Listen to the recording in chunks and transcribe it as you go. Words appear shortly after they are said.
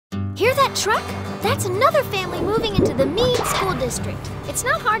Hear that truck? That's another family moving into the Mead School District. It's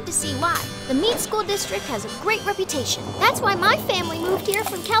not hard to see why. The Mead School District has a great reputation. That's why my family moved here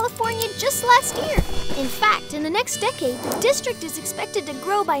from California just last year. In fact, in the next decade, the district is expected to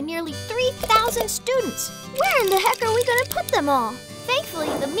grow by nearly 3,000 students. Where in the heck are we going to put them all? Thankfully,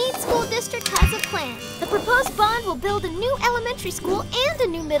 the Mead School District has a plan. The proposed bond will build a new elementary school and a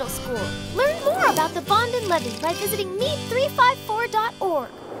new middle school. Learn more about the bond and levy by visiting mead354.org.